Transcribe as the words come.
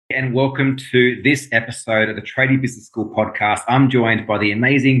And welcome to this episode of the Tradie Business School podcast. I'm joined by the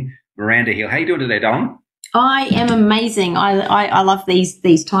amazing Miranda Hill. How you doing today, Don? I am amazing. I love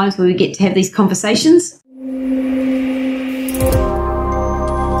these times where we get to have these conversations.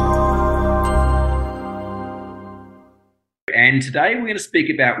 And today we're going to speak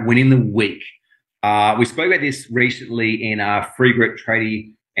about winning the week. We spoke about this recently in our free group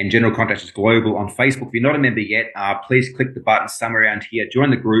Tradie and General Contractors Global on Facebook. If you're not a member yet, please click the button somewhere around here. Join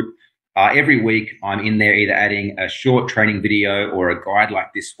the group. Every week, I'm in there either adding a short training video or a guide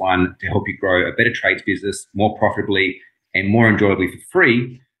like this one to help you grow a better trades business more profitably and more enjoyably for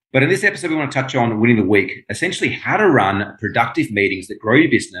free. But in this episode, we want to touch on winning the week, essentially how to run productive meetings that grow your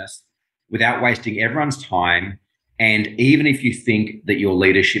business without wasting everyone's time, and even if you think that your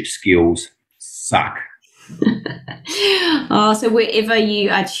leadership skills suck. So wherever you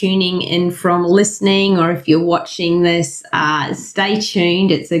are tuning in from listening, or if you're watching this, stay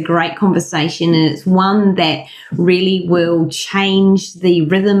tuned. It's a great conversation, and it's one that really will change the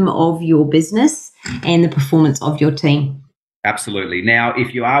rhythm of your business and the performance of your team. Absolutely. Now,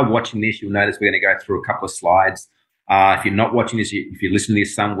 if you are watching this, you'll notice we're going to go through a couple of slides. If you're not watching this, if you're listening to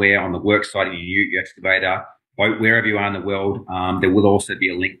this somewhere on the work site in your excavator, wherever you are in the world, there will also be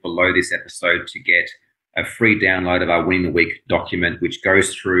a link below this episode to get a free download of our Winning the Week document, which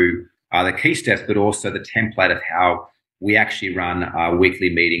goes through the key steps, but also the template of how we actually run our weekly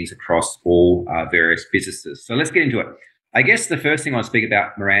meetings across all various businesses. So let's get into it. I guess the first thing I want to speak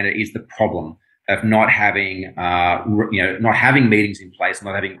about, Miranda, is the problem of not having, not having meetings in place,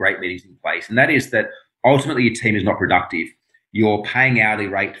 not having great meetings in place, and that is that ultimately your team is not productive. You're paying hourly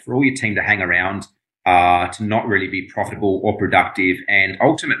rate for all your team to hang around, to not really be profitable or productive, and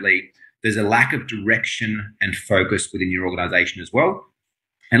ultimately there's a lack of direction and focus within your organization as well.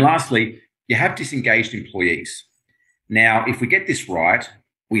 And lastly, you have disengaged employees. Now, if we get this right,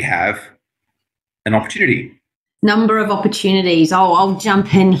 we have an opportunity. Number of opportunities. I'll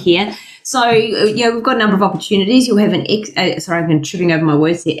jump in here. So, we've got a number of opportunities. You'll have I'm going tripping over my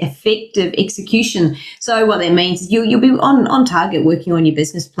words here, effective execution. So what that means is you'll be on target working on your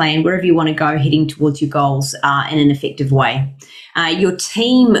business plan, wherever you want to go, heading towards your goals in an effective way. Your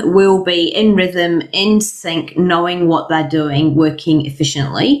team will be in rhythm, in sync, knowing what they're doing, working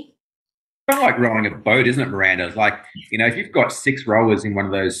efficiently. Kind of like rowing a boat, isn't it, Miranda? It's like, if you've got 6 rowers in one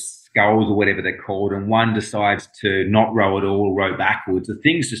of those sculls or whatever they're called, and one decides to not row at all, row backwards, the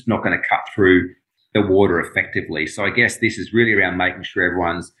thing's just not going to cut through the water effectively. So I guess this is really around making sure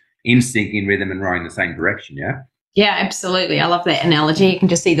everyone's in sync, in rhythm, and rowing the same direction, yeah? Yeah, absolutely. I love that analogy. You can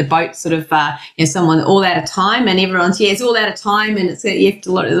just see the boat sort of, someone all out of time, and everyone's, it's all out of time, and it's you have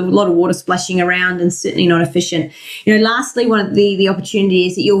a lot of water splashing around, and certainly not efficient. Lastly, one of the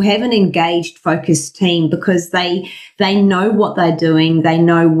opportunities that you'll have an engaged, focused team, because they know what they're doing, they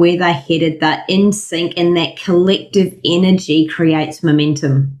know where they're headed, they're in sync, and that collective energy creates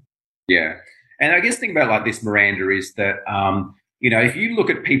momentum. Yeah, and I guess think about it like this, Miranda, is that if you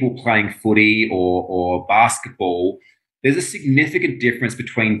look at people playing footy or basketball, there's a significant difference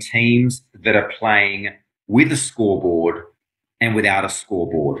between teams that are playing with a scoreboard and without a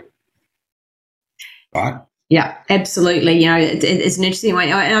scoreboard, right? Yeah, absolutely. It's an interesting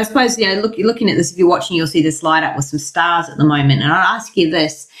way. And I suppose, looking at this, if you're watching, you'll see the slide up with some stars at the moment. And I'll ask you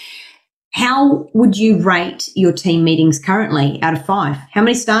this. How would you rate your team meetings currently out of 5? How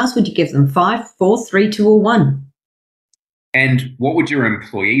many stars would you give them? 5, 4, 3, 2, or 1? And what would your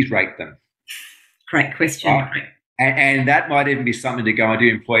employees rate them? Great question. Right. And that might even be something to go and do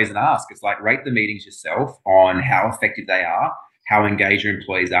employees and ask. It's like, rate the meetings yourself on how effective they are, how engaged your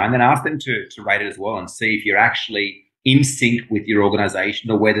employees are, and then ask them to rate it as well and see if you're actually in sync with your organization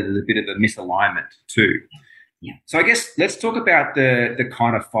or whether there's a bit of a misalignment too. Yeah. So I guess let's talk about the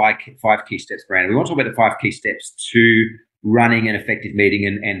kind of five key steps, Brandon. We want to talk about the 5 key steps to running an effective meeting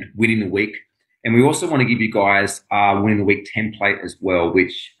and winning the week. And we also want to give you guys Winning the Week template as well,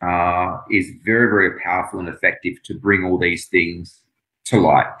 which is very, very powerful and effective to bring all these things to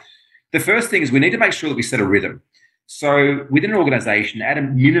light. The first thing is we need to make sure that we set a rhythm. So within an organization, at a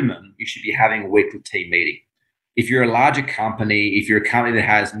minimum, you should be having a weekly team meeting. If you're a larger company, if you're a company that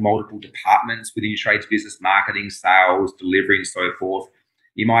has multiple departments within your trades business, marketing, sales, delivery, and so forth,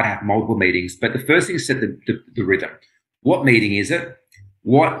 you might have multiple meetings. But the first thing is set the rhythm. What meeting is it?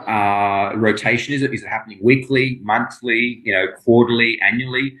 What rotation is it? Is it happening weekly, monthly, quarterly,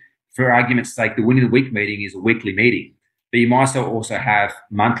 annually? For argument's sake, the Winning the Week meeting is a weekly meeting. But you might also have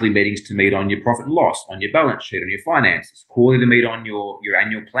monthly meetings to meet on your profit and loss, on your balance sheet, on your finances, quarterly to meet on your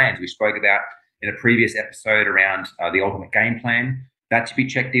annual plans. We spoke about in a previous episode around the ultimate game plan. That should be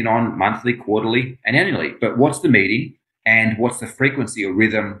checked in on monthly, quarterly, and annually. But what's the meeting? and what's the frequency or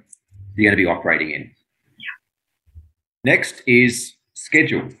rhythm you're going to be operating in. Next is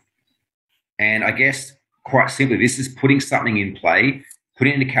schedule. And I guess quite simply, this is putting something in play,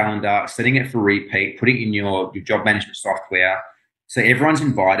 putting it in the calendar, setting it for repeat, putting it in your job management software. So everyone's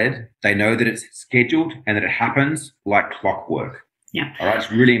invited. They know that it's scheduled and that it happens like clockwork. Yeah. All right.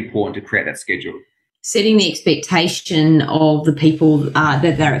 It's really important to create that schedule. Setting the expectation of the people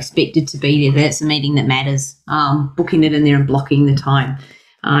that they're expected to be there. That's a meeting that matters. Booking it in there and blocking the time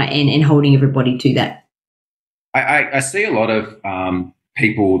and holding everybody to that. I see a lot of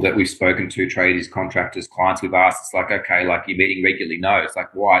people that we've spoken to, tradies, contractors, clients we've asked, it's like, okay, like you're meeting regularly. No, it's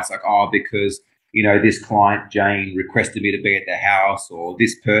like, why? It's like, oh, because, this client, Jane, requested me to be at their house, or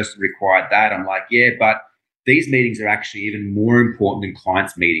this person required that. I'm like, yeah, but these meetings are actually even more important than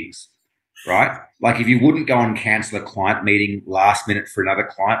clients' meetings, right? Like if you wouldn't go and cancel a client meeting last minute for another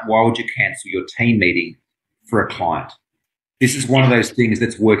client, why would you cancel your team meeting for a client? This is one of those things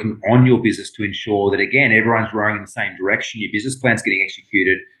that's working on your business to ensure that, again, everyone's rowing in the same direction, your business plan's getting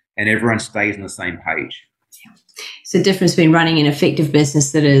executed, and everyone stays on the same page. It's the difference between running an effective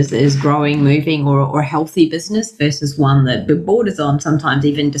business that is growing, moving, or a healthy business versus one that borders on sometimes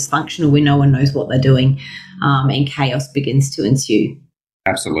even dysfunctional where no one knows what they're doing and chaos begins to ensue.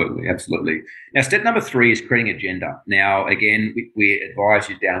 Absolutely, absolutely. Now, step number 3 is creating agenda. Now, again, we advise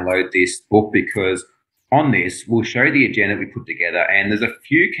you download this book because on this, we'll show the agenda we put together, and there's a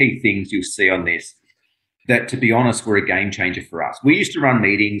few key things you'll see on this that, to be honest, were a game changer for us. We used to run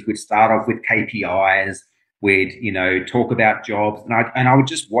meetings. We'd start off with KPIs. We'd, talk about jobs, and I would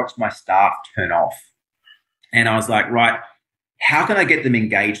just watch my staff turn off. And I was like, right, how can I get them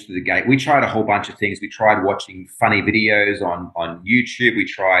engaged through the gate? We tried a whole bunch of things. We tried watching funny videos on YouTube. We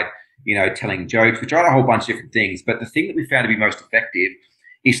tried, telling jokes. We tried a whole bunch of different things. But the thing that we found to be most effective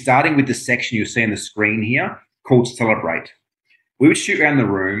is starting with the section you'll see on the screen here called Celebrate. We would shoot around the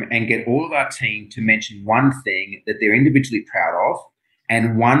room and get all of our team to mention one thing that they're individually proud of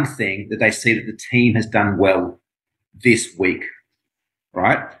and one thing that they see that the team has done well this week,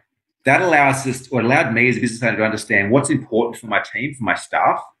 right? That allows us, or allowed me as a business owner to understand what's important for my team, for my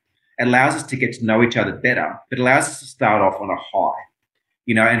staff. It allows us to get to know each other better, but it allows us to start off on a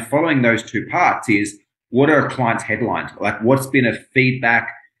high, and following those two parts is, what are a client's headlines? Like what's been a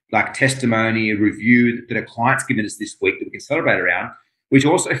feedback, like testimony, a review that a client's given us this week that we can celebrate around, which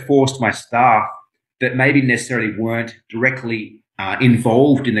also forced my staff that maybe necessarily weren't directly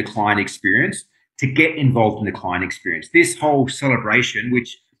involved in the client experience to get involved in the client experience. This whole celebration,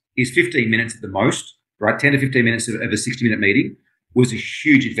 which is 15 minutes at the most, right? 10 to 15 minutes of a 60-minute meeting, was a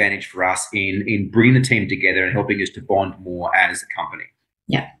huge advantage for us in bringing the team together and helping us to bond more as a company.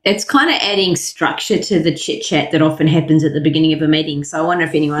 Yeah, it's kind of adding structure to the chit chat that often happens at the beginning of a meeting. So I wonder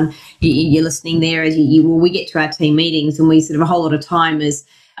if anyone, you're listening there as we get to our team meetings and we sort of a whole lot of time is,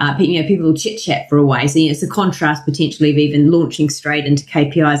 people will chit chat for a way. So it's a contrast potentially of even launching straight into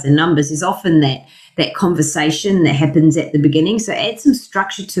KPIs and numbers is often that conversation that happens at the beginning. So add some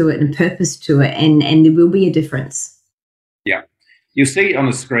structure to it and purpose to it and there will be a difference. Yeah. You'll see on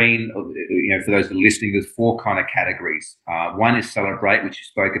the screen, for those that are listening, there's 4 kind of categories. One is Celebrate, which you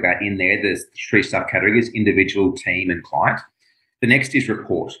spoke about in there. There's 3 subcategories: individual, team, and client. The next is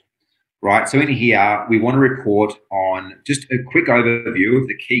Report, right? So in here, we want to report on just a quick overview of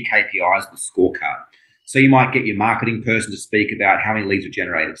the key KPIs of the scorecard. So you might get your marketing person to speak about how many leads were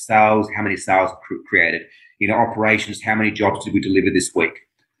generated, sales, how many sales were created, operations, how many jobs did we deliver this week,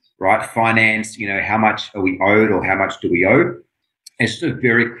 right? Finance, how much are we owed or how much do we owe? It's just a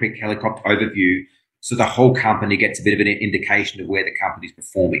very quick helicopter overview so the whole company gets a bit of an indication of where the company's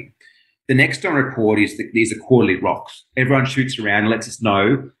performing. The next on report is these are quarterly rocks. Everyone shoots around and lets us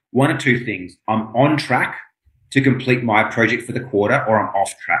know 1 or 2 things. I'm on track to complete my project for the quarter, or I'm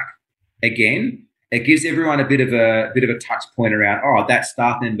off track. Again, it gives everyone a bit of a touch point around, that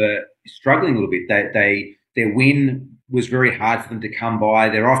staff member is struggling a little bit. Their win was very hard for them to come by.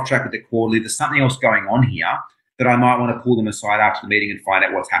 They're off track with the quarterly. There's something else going on here that I might want to pull them aside after the meeting and find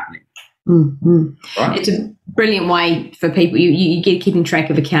out what's happening. Mm-hmm. Right? It's a brilliant way for people. You get keeping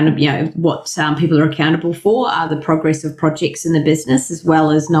track of what people are accountable for, the progress of projects in the business, as well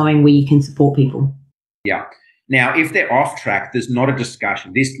as knowing where you can support people. Yeah. Now, if they're off track, there's not a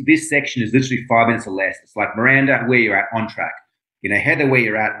discussion. This section is literally 5 minutes or less. It's like, Miranda, where you're at, on track. Heather, where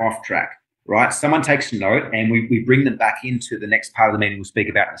you're at, off track. Right? Someone takes a note and we bring them back into the next part of the meeting we'll speak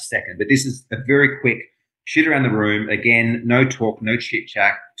about in a second. But this is a very quick shoot around the room. Again, no talk, no chit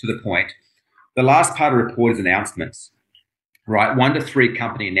chat, to the point. The last part of the report is announcements, right? 1 to 3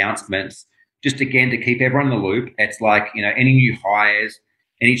 company announcements, just again to keep everyone in the loop. It's like, any new hires,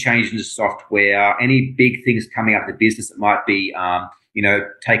 any change in the software, any big things coming up in the business that might be,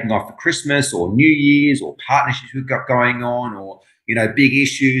 taking off for Christmas or New Year's, or partnerships we've got going on, or, big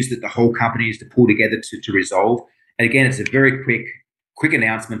issues that the whole company needs to pull together to resolve. And again, it's a very quick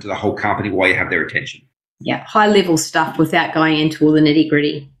announcement to the whole company while you have their attention. Yeah, high level stuff without going into all the nitty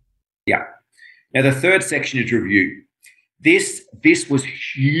gritty. Yeah. Now, the third section is review. This was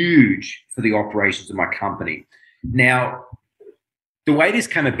huge for the operations of my company. Now, the way this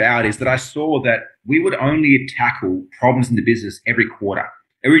came about is that I saw that we would only tackle problems in the business every quarter.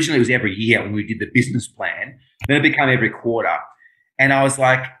 Originally, it was every year when we did the business plan. Then it became every quarter. And I was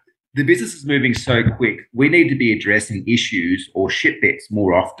like, the business is moving so quick. We need to be addressing issues or shit bits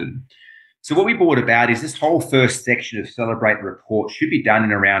more often. So what we brought about is this whole first section of Celebrate and Report should be done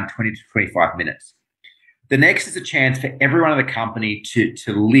in around 20 to 25 minutes. The next is a chance for everyone in the company to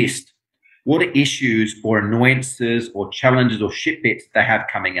list what are issues or annoyances or challenges or shit bits they have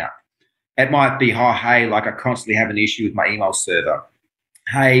coming up. It might be, hey, like I constantly have an issue with my email server.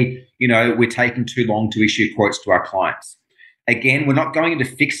 Hey, we're taking too long to issue quotes to our clients. Again, we're not going into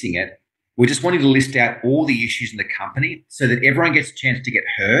fixing it. We're just wanting to list out all the issues in the company so that everyone gets a chance to get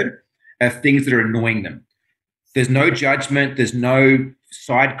heard of things that are annoying them. There's no judgment. There's no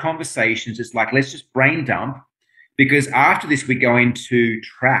side conversations. It's like, let's just brain dump, because after this, we go into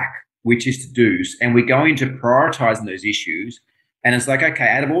track, which is to-dos, and we go into prioritizing those issues. And it's like, okay,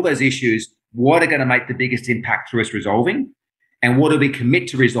 out of all those issues, what are going to make the biggest impact to us resolving? And what do we commit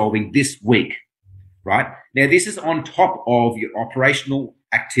to resolving this week, right? Now, this is on top of your operational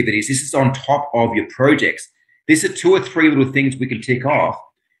activities. This is on top of your projects. These are 2 or 3 little things we can tick off.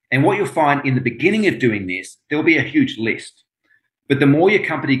 And what you'll find in the beginning of doing this, there'll be a huge list. But the more your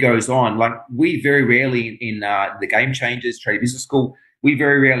company goes on, like we very rarely in the Game Changers Trade Business School, we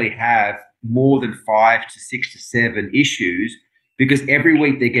very rarely have more than 5 to 6 to 7 issues, because every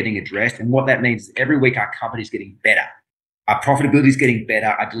week they're getting addressed. And what that means is every week our company is getting better. Our profitability is getting better.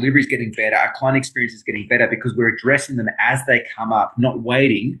 Our delivery is getting better. Our client experience is getting better, because we're addressing them as they come up, not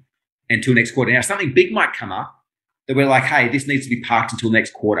waiting until next quarter. Now, something big might come up that we're like, hey, this needs to be parked until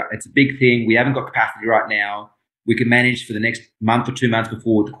next quarter. It's a big thing. We haven't got capacity right now. We can manage for the next month or 2 months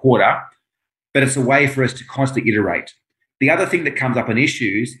before the quarter. But it's a way for us to constantly iterate. The other thing that comes up in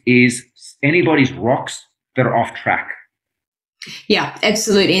issues is anybody's rocks that are off track. Yeah,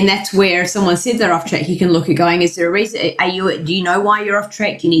 absolutely. And that's where if someone said they're off track, you can look at going, is there a reason? Do you know why you're off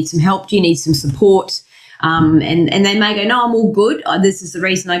track? Do you need some help? Do you need some support? And they may go, no, I'm all good. This is the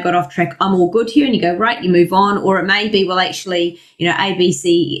reason I got off track. I'm all good here. And you go, right, you move on. Or it may be, well, actually,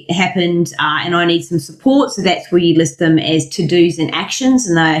 ABC happened and I need some support. So that's where you list them as to-dos and actions,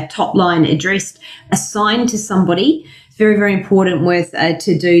 and they're top line addressed, assigned to somebody. It's very, very important with a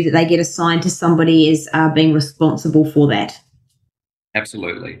to-do that they get assigned to somebody as being responsible for that.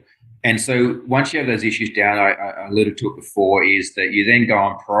 Absolutely. And so once you have those issues down, I alluded to it before, is that you then go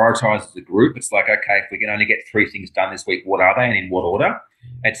and prioritize as a group. It's like, okay, if we can only get 3 things done this week, what are they and in what order?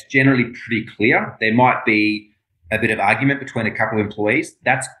 It's generally pretty clear. There might be a bit of argument between a couple of employees.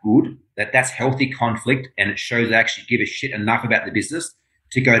 That's good. That's healthy conflict, and it shows they actually give a shit enough about the business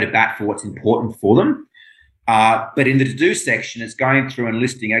to go to bat for what's important for them. But in the to-do section, it's going through and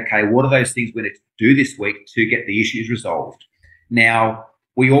listing, okay, what are those things we need to do this week to get the issues resolved? Now,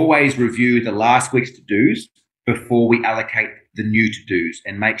 we always review the last week's to-dos before we allocate the new to-dos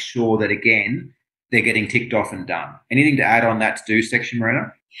and make sure that, again, they're getting ticked off and done. Anything to add on that to-do section,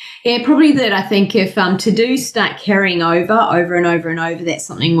 Marina? Yeah, probably that. I think if to-dos start carrying over and over, that's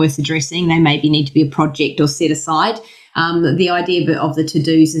something worth addressing. They maybe need to be a project or set aside. The idea of the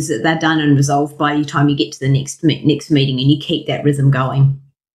to-dos is that they're done and resolved by the time you get to the next meeting, and you keep that rhythm going.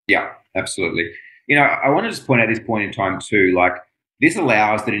 Yeah, absolutely. I want to just point out this point in time too, like this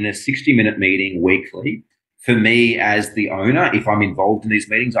allows that in a 60-minute meeting weekly, for me as the owner, if I'm involved in these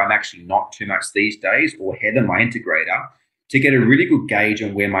meetings, I'm actually not too much these days, or Heather, my integrator, to get a really good gauge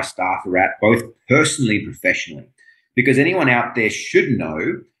on where my staff are at, both personally and professionally. Because anyone out there should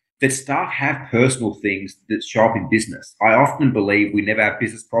know that staff have personal things that show up in business. I often believe we never have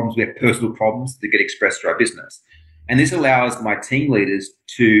business problems, we have personal problems that get expressed through our business. And this allows my team leaders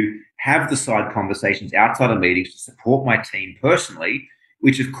to have the side conversations outside of meetings to support my team personally,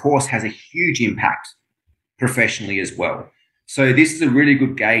 which of course has a huge impact professionally as well. So this is a really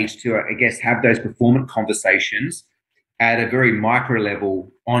good gauge to, I guess, have those performance conversations at a very micro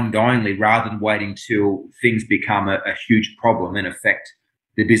level ongoingly, rather than waiting till things become a huge problem and affect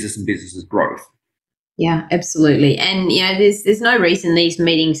the business and business's growth. Yeah, absolutely. And, there's no reason these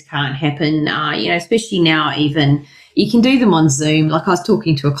meetings can't happen, especially now, even, You can do them on Zoom. Like I was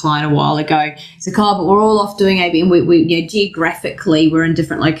talking to a client a while ago. So, Kyle, but we're all off doing AB, and we geographically we're in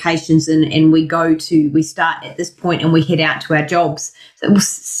different locations, and we start at this point and we head out to our jobs. So we'll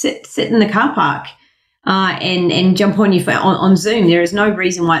sit in the car park. And jump on your phone on Zoom. There is no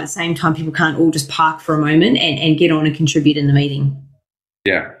reason why at the same time people can't all just park for a moment and get on and contribute in the meeting.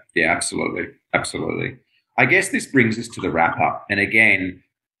 Yeah, absolutely. I guess this brings us to the wrap up. And again,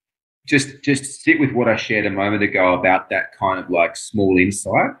 just sit with what I shared a moment ago about that kind of like small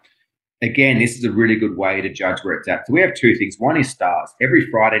insight. Again, this is a really good way to judge where it's at. So we have two things. One is stars. Every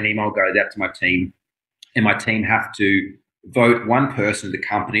Friday, an email goes out to my team, and my team have to vote one person in the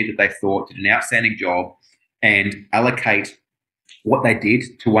company that they thought did an outstanding job and allocate what they did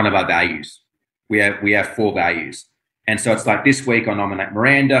to one of our values. We have 4 values. And so it's like this week I nominate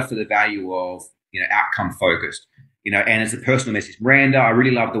Miranda for the value of, outcome focused. And as a personal message, Miranda, I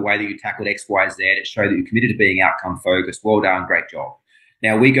really love the way that you tackled X, Y, Z. It showed that you're committed to being outcome focused. Well done, great job.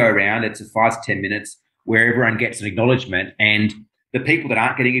 Now we go around, it's a 5 to 10 minutes where everyone gets an acknowledgement, and the people that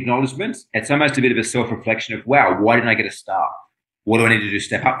aren't getting acknowledgements, it's almost a bit of a self-reflection of, wow, why didn't I get a star? What do I need to do to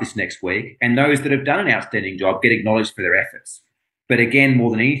step up this next week? And those that have done an outstanding job get acknowledged for their efforts. But again, more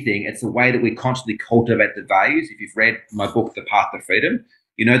than anything, it's the way that we constantly cultivate the values. If you've read my book, The Path to Freedom,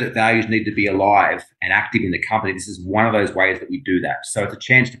 you know that values need to be alive and active in the company. This is one of those ways that we do that. So it's a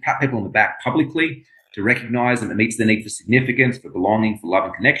chance to pat people on the back publicly, to recognize them. It meets the need for significance, for belonging, for love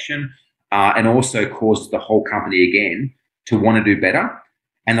and connection, and also causes the whole company again to want to do better.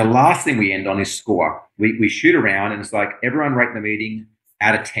 And the last thing we end on is score. We shoot around, and it's like everyone rate the meeting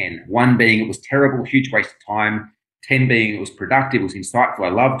out of 10. 1 being it was terrible, huge waste of time. 10 being it was productive, it was insightful, I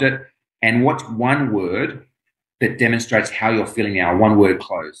loved it. And what's one word that demonstrates how you're feeling now? 1 word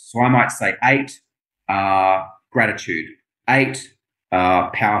close. So I might say 8, gratitude. 8,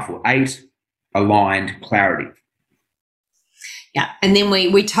 powerful. 8, aligned, clarity. Yeah, and then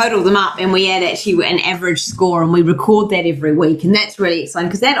we total them up and we add actually an average score, and we record that every week, and that's really exciting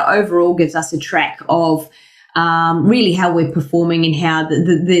because that overall gives us a track of really how we're performing and how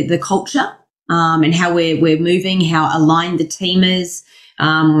the culture and how we're moving, how aligned the team is.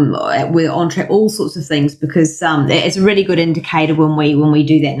 We're on track, all sorts of things, because it's a really good indicator when we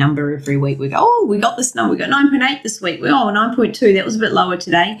do that number every week. We go, oh, we got this number, we got 9.8 this week. 9.2, that was a bit lower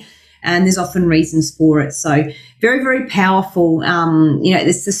today. And there's often reasons for it. So very, very powerful.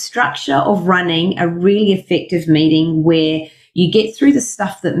 It's the structure of running a really effective meeting where you get through the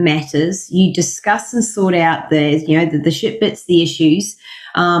stuff that matters. You discuss and sort out the shit bits, the issues.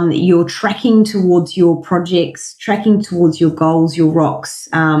 You're tracking towards your projects, tracking towards your goals, your rocks.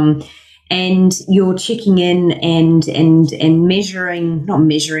 And you're checking in and measuring, not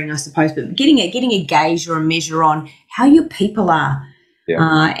measuring, I suppose, but getting a gauge or a measure on how your people are.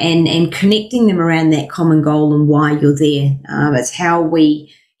 Yeah. And connecting them around that common goal and why you're there. It's how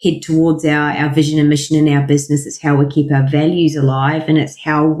we head towards our vision and mission in our business. It's how we keep our values alive, and it's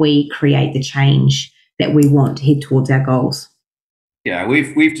how we create the change that we want to head towards our goals. Yeah,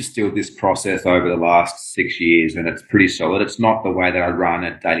 we've distilled this process over the last 6 years, and it's pretty solid. It's not the way that I run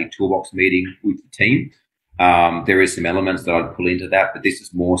a daily toolbox meeting with the team. There is some elements that I'd pull into that, but this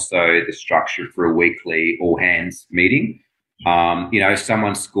is more so the structure for a weekly all hands meeting. If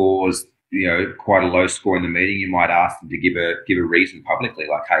someone scores, quite a low score in the meeting, you might ask them to give a reason publicly,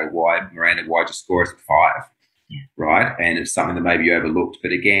 like, hey, Miranda, why'd you score us at 5? Yeah. Right? And it's something that maybe you overlooked.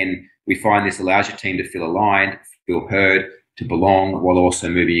 But again, we find this allows your team to feel aligned, feel heard, to belong, while also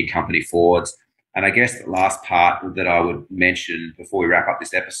moving your company forwards. And I guess the last part that I would mention before we wrap up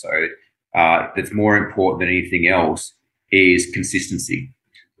this episode, that's more important than anything else, is consistency.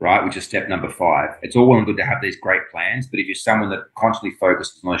 Right, which is step number 5. It's all well and good to have these great plans, but if you're someone that constantly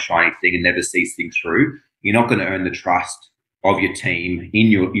focuses on a shiny thing and never sees things through, you're not going to earn the trust of your team in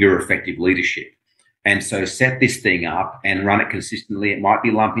your effective leadership. And so set this thing up and run it consistently. It might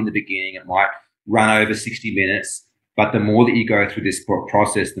be lumpy in the beginning. It might run over 60 minutes. But the more that you go through this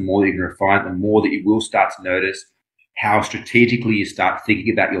process, the more that you can refine, the more that you will start to notice how strategically you start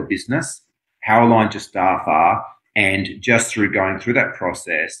thinking about your business, how aligned your staff are. And just through going through that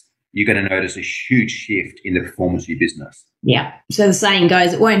process, you're going to notice a huge shift in the performance of your business. Yeah. So the saying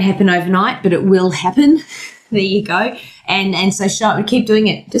goes, it won't happen overnight, but it will happen. There you go. And so keep doing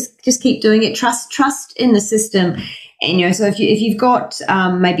it. Just keep doing it. Trust in the system. And so if you've got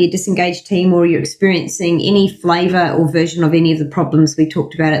maybe a disengaged team, or you're experiencing any flavor or version of any of the problems we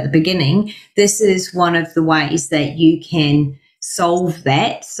talked about at the beginning, this is one of the ways that you can solve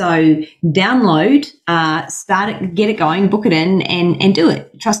that. So download, start it, get it going, book it in, and do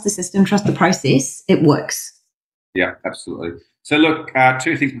it. Trust the system, trust the process. It works. Yeah, absolutely. So look,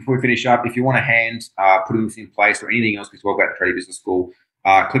 two things before we finish up. If you want a hand putting this in place or anything else we talk about the Tradie Business School,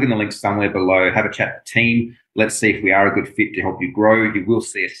 click on the link somewhere below, have a chat with the team. Let's see if we are a good fit to help you grow. You will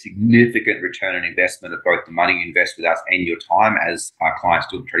see a significant return on investment of both the money you invest with us and your time as our clients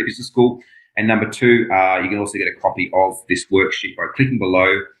do at the Tradie Business School. And number two, you can also get a copy of this worksheet by clicking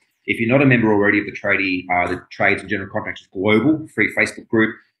below. If you're not a member already of the Trades and General Contractors Global free Facebook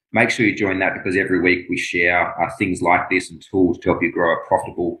group, make sure you join that, because every week we share things like this and tools to help you grow a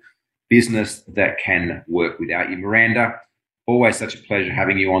profitable business that can work without you. Miranda, always such a pleasure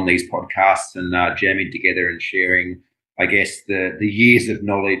having you on these podcasts and jamming together and sharing, I guess, the years of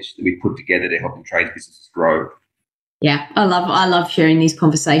knowledge that we put together to help trades businesses grow. Yeah, I love sharing these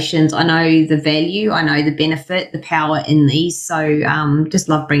conversations. I know the value, I know the benefit, the power in these. So just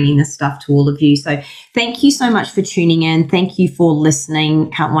love bringing this stuff to all of you. So thank you so much for tuning in. Thank you for listening.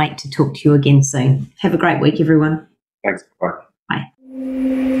 Can't wait to talk to you again soon. Have a great week, everyone. Thanks. Bye.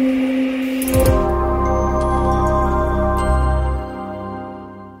 Bye.